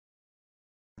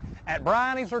At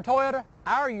Bryan Easler Toyota,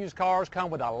 our used cars come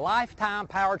with a lifetime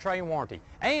powertrain warranty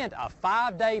and a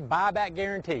 5-day buyback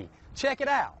guarantee. Check it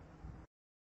out.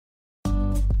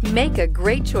 Make a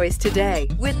great choice today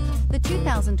with the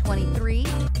 2023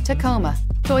 Tacoma.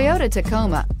 Toyota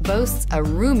Tacoma boasts a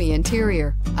roomy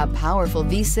interior, a powerful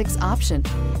V6 option,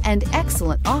 and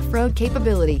excellent off-road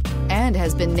capability, and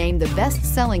has been named the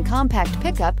best-selling compact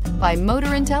pickup by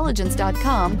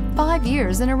MotorIntelligence.com 5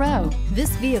 years in a row.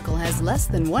 This vehicle has less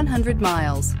than 100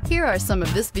 miles. Here are some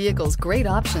of this vehicle's great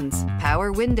options: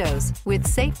 power windows with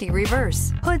safety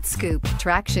reverse, hood scoop,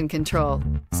 traction control,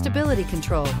 stability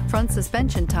control, front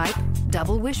suspension type,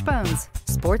 double wishbones,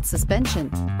 sports suspension,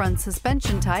 front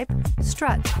suspension type,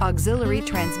 strut, auxiliary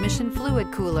transmission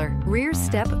fluid cooler, rear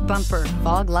step bumper,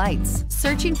 fog lights.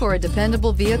 Searching for a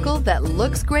dependable vehicle that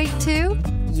looks great too?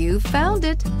 You found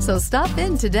it, so stop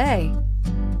in today.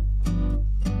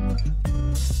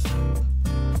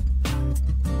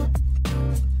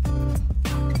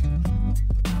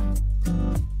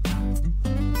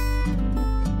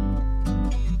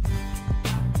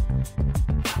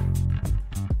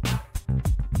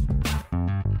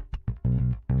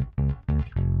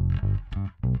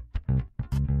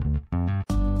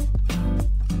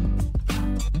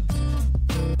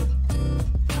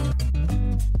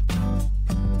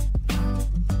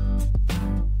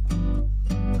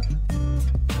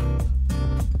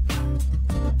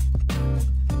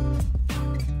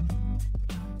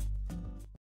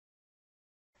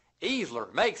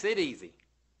 Easler makes it easy.